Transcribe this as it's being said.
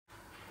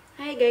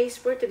Hi guys,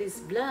 for today's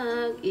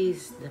vlog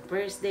is the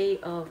first day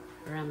of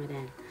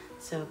Ramadan.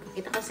 So,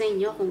 pakita ko sa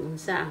inyo kung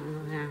unsa ang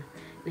mga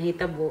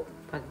nahitabo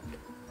pag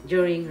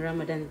during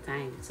Ramadan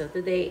time. So,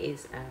 today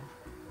is a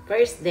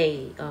first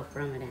day of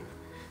Ramadan.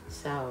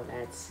 So,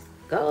 let's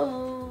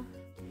go!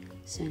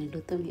 So,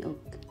 niluto mi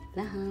og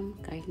laham,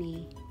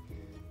 karne,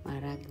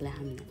 marag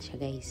laham na siya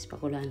guys.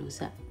 Pakulaan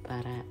usa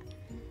para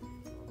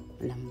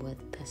malambot.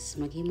 Tas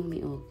maghimo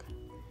mi og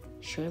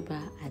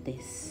shorba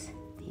ades.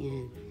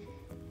 Yan.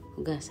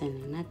 Hugasan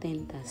lang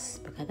natin,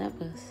 tas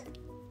pagkatapos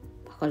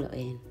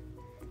pakuluin,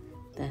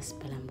 tas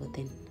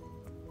palambutin.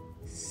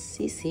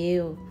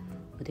 Sisiw,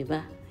 o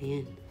diba?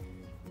 Ayan,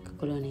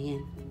 kakulo na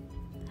yan.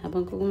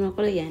 Habang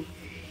kumukulo yan,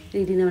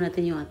 ready naman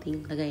natin yung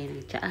ating lagayan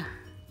ng tsaa.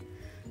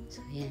 So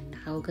yan,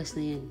 nakahugas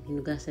na yan.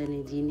 Hinugasan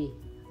ni Jeannie.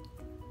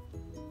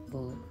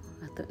 O,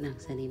 ato ng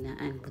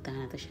saninaan.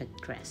 Butangan nato siya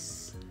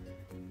dress.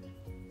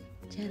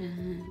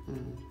 Tcharan!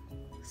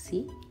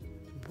 See?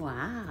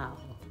 Wow!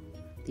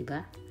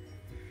 Diba?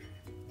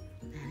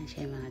 Ano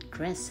siya yung mga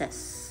dresses.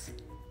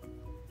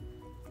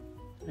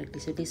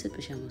 Naglisod-lisod pa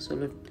siya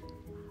masulod.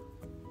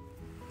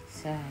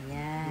 So,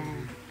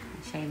 yan.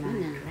 Siya yung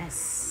mga dress.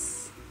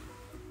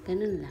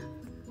 Ganun lang.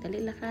 Dali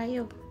lang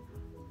kayo.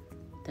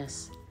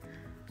 Tapos,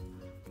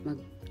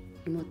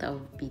 mag-imuta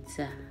o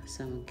pizza.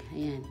 So,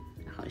 ayan.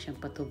 Ako na siyang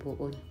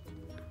patubuon.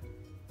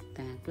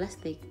 Tangang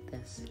plastic.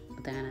 Tapos,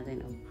 butangan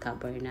natin o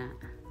cover na.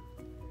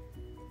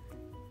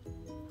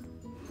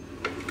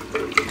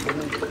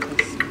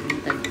 Tapos,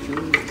 magintag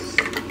juice.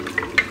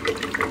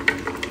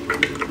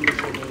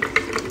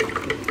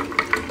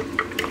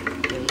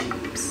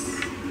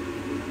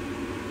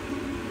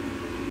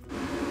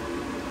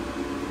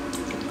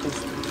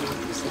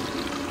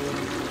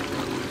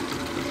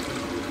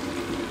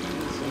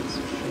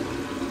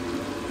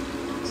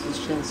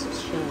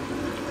 Social.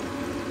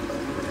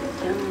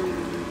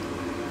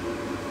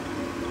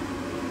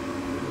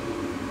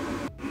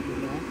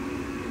 Diba?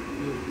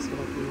 Ayan,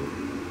 sarap mo.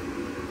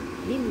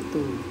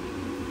 Linto.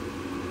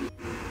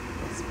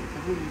 Tapos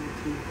pagkakon na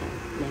natin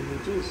lemon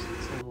juice.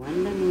 So,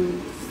 1 lemon.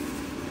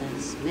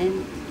 Tapos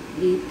mint,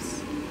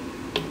 leaves.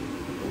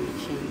 Ito na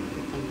siyang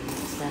itang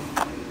sa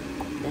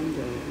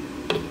blender.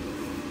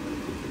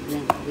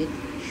 Blend with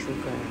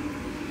sugar.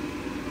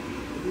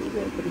 Hindi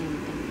ba ko na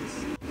yung tamis?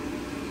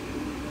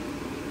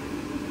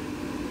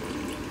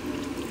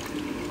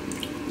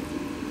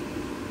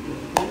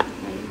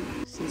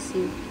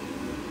 Sisiw.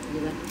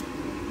 Diba?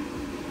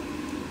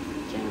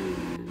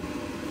 Diyan.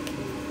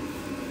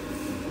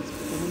 Tapos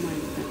pagkahuman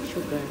at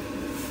sugar.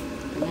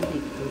 Kailangan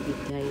ay tubig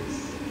guys.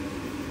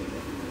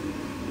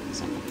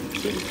 Sa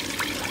kapatid.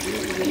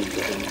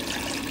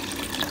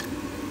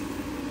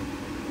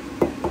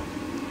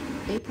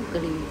 Kaya po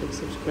kalimutan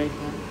subscribe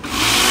ha.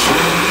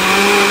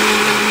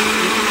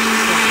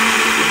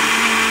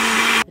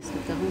 Tapos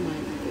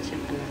pagkahuman ito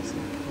siyang alasa.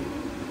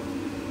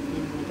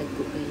 Yan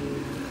madagpo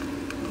kayo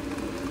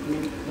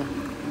milk ba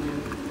na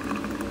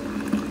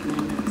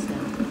sa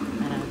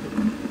Arabic.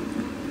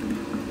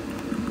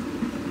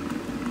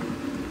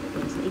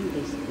 Pero sa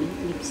English, milk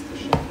lips to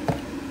siya.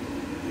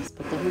 Tapos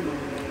pagkahuman,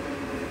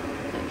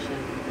 ito siya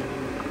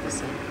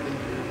isa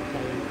yung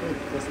kayang food.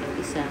 Tapos ang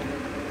isa,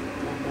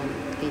 laban,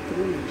 kay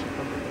tumunan siya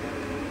pa.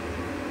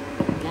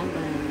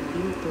 Laban,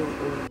 pinto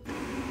o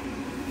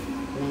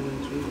lemon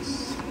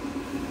juice.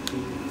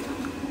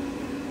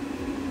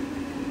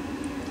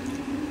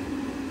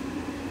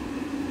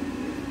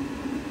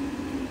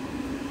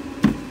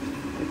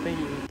 Prepare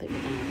na nito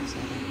itang ako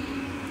sarap.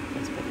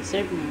 Tapos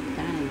pag-serve na,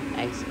 itangan na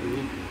mag-ice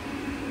niya.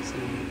 So,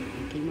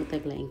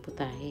 nagkimutag laing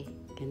putahe.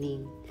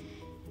 Kaning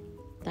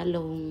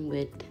talong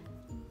with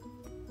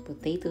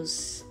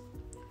potatoes.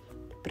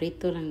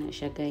 Prito lang na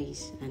siya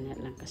guys.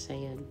 Anak lang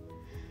kasayon.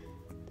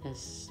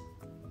 Tapos,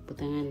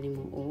 putangan ni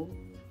mo o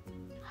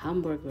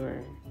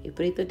hamburger.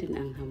 Iprito din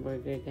ang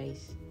hamburger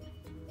guys.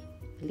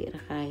 Dali ra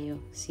kayo.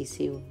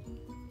 Sisiw.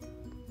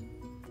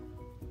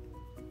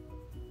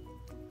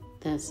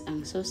 Tas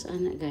ang sauce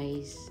ana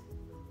guys,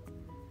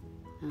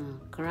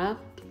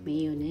 crab,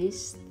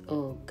 mayonnaise,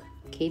 o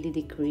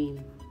KDD cream.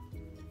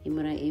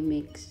 Imura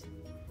i-mix.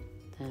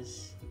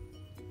 Tas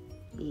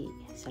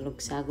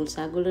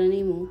sagol-sagol ra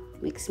nimo,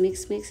 mix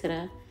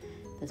ra.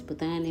 Tas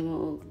butangan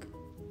nimo og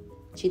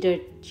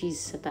cheddar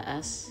cheese sa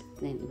taas,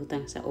 then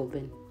ibutang sa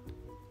oven.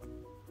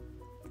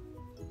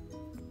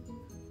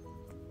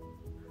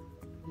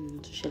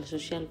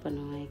 Social pa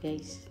no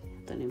guys.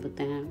 Ito na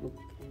ibutangan og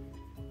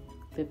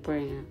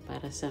pepper nga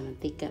para sa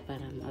mantika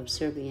para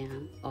ma-absorb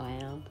yung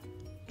oil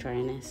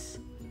dryness.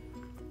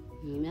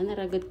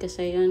 Nanaragod ka sa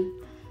yun.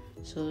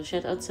 So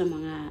shout out sa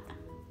mga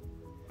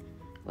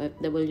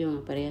OFW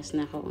nga parehas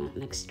na ako nga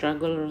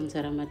nag-struggle ron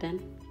sa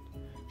Ramadan.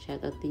 Shout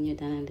out ninyo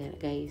tanan there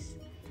guys.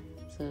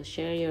 So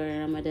share your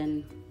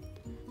Ramadan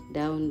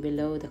down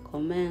below the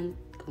comment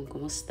kung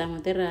kumusta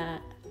mo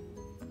dira.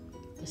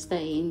 Basta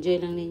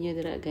i-enjoy lang ninyo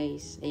dira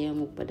guys. Ayaw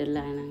mo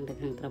padala ng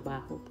daghang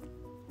trabaho.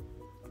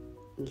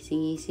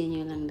 Gising-gising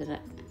nyo lang dira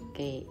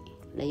kay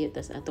layo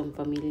tas atong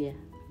pamilya.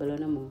 Balo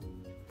na mo.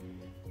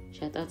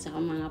 Shout out sa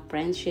akong mga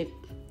friendship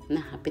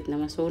na, hapit na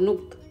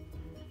masunog.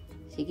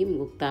 Sige,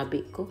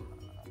 magugtabi ko.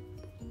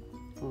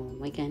 Oh,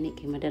 may gani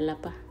kay madala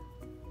pa.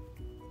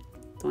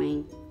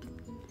 Twink.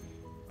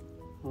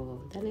 Oh,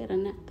 dali ra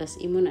na. Tas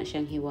imo na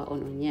siyang hiwaon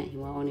unya.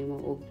 Hiwaon nimo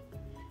og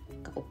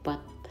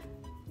kaupat.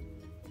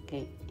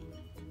 Okay.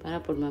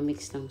 Para po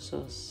ma-mix ng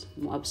sauce.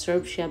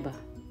 Mo-absorb siya ba?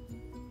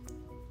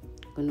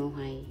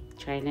 Kunuhay.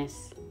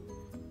 Chinese.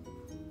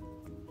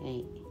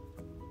 Okay.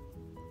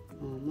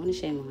 Oh, muna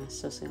siya yung mga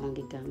sauce ang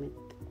gigamit.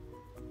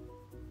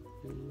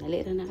 Dali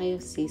ra na kayo.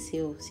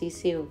 Sisiw.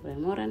 Sisiw.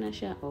 Mura na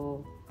siya.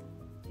 Oh.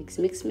 Mix,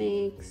 mix,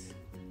 mix.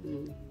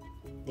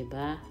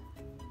 Diba?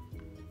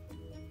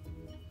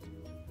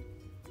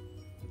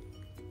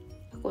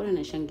 Ako na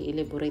siyang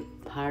gi-elaborate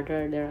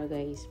harder there,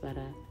 guys,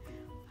 para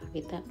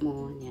makita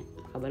mo niya.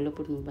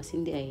 Makabalupod mo ba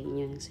hindi ay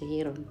inyo ng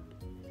sihiron.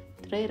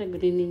 Try ra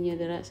gudin ninyo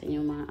dira sa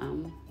inyong mga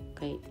amo.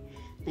 Kay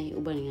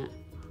naiuban nga.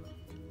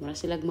 Mura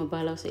sila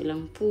mabalaw sa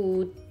ilang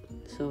food.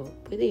 So,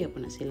 pwede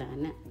po na sila,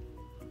 ana.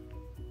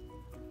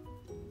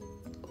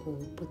 O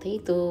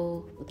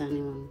potato, putang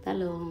nimong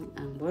talong,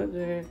 ang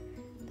burger,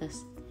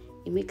 tas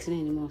i-mix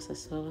na mo sa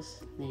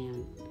sauce,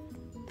 then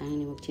tangan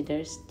nimo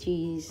cheddar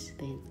cheese,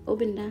 then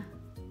oven na.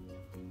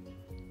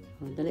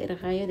 O, dali ra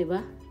kayo, di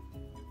ba?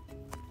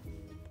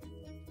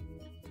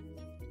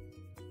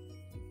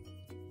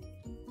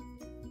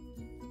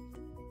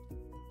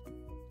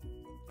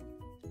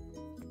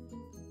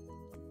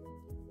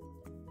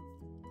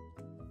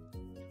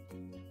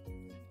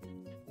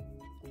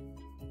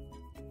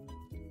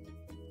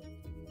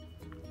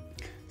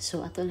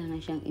 So, ato lang na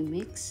siyang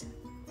i-mix.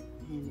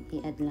 And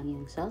i-add lang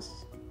yung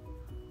sauce.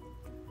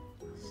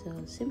 So,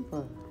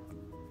 simple.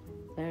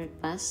 Very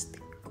fast,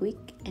 quick,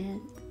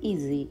 and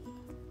easy.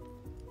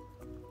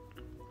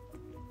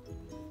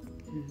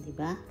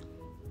 Diba?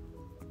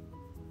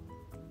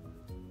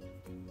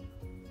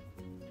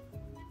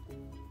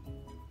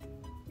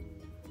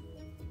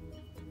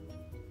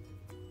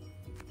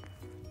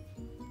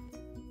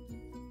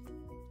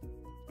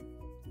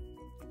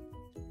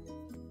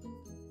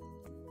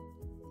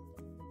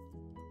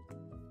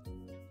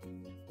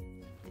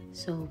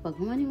 So, pag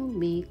humani mo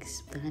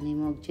mix, pagkani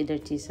mo cheddar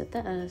cheese sa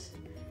taas,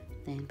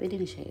 then pwede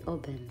na siya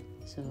i-oven.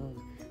 So,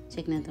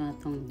 check na ito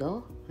atong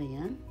dough.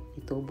 Ayan,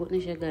 itubo na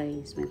siya,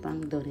 guys. May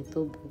pang dough,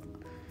 itubo.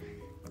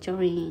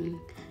 Choring!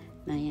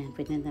 Na yan,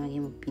 pwede na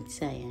maging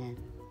mag-pizza. Ayan.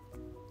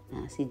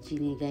 Si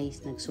Ginny,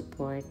 guys,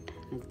 nag-support,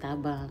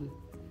 nagtabang,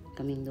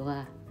 kaming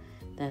duha.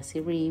 Tapos si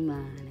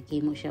Rima,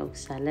 nagkimo siya og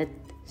salad,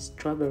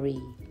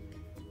 strawberry,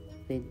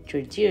 with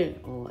Georgia.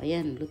 O,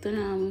 ayan, luto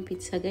na ang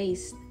pizza,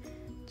 guys.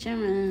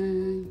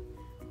 Charan!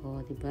 O,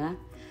 diba?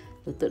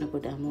 Luto na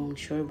po na among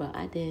shorba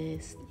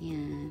ades.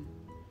 Yan.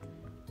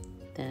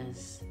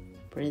 Tas,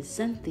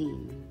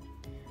 presenting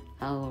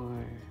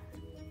our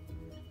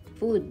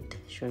food,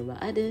 shorba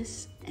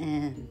ades,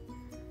 and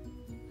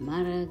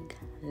marag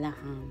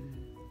laham.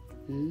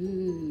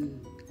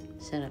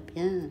 Sarap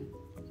yan.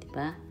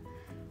 Diba?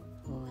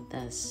 O,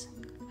 tas,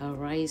 a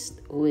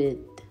rice with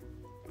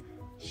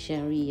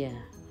sharia.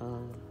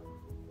 O,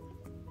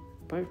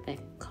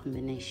 perfect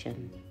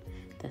combination.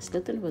 Tapos,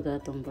 luto na po ito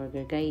itong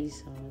burger,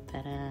 guys. So,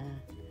 tara.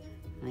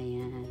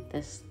 Ayan.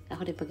 Tapos,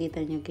 ako rin pakita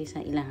nyo guys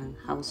sa ilang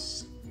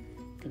house.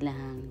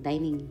 Ilang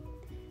dining.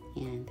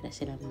 Ayan. Tara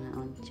sila mga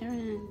on.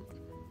 Charan.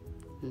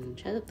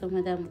 Shout out to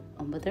Madam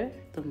Ombader,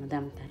 to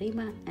Madam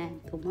Tarima, and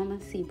to Mama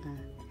Siba.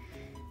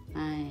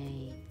 My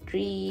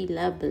 3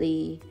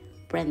 lovely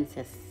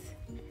princess.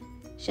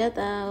 Shout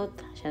out.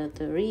 Shout out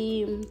to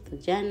Rim, to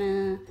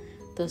Jana,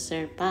 to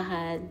Sir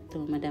Pahad,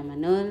 to Madam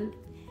Manol,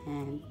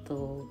 and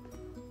to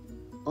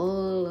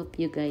all of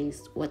you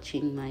guys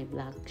watching my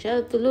vlog. Shout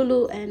out to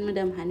Lulu and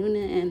Madam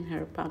Hanuna and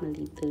her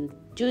family, to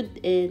Jude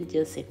and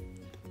Joseph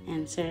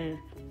and Sir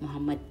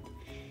Muhammad.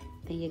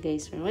 Thank you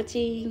guys for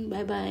watching.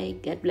 Bye bye.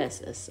 God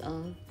bless us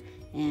all.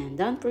 And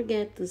don't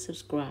forget to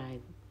subscribe.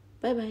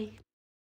 Bye bye.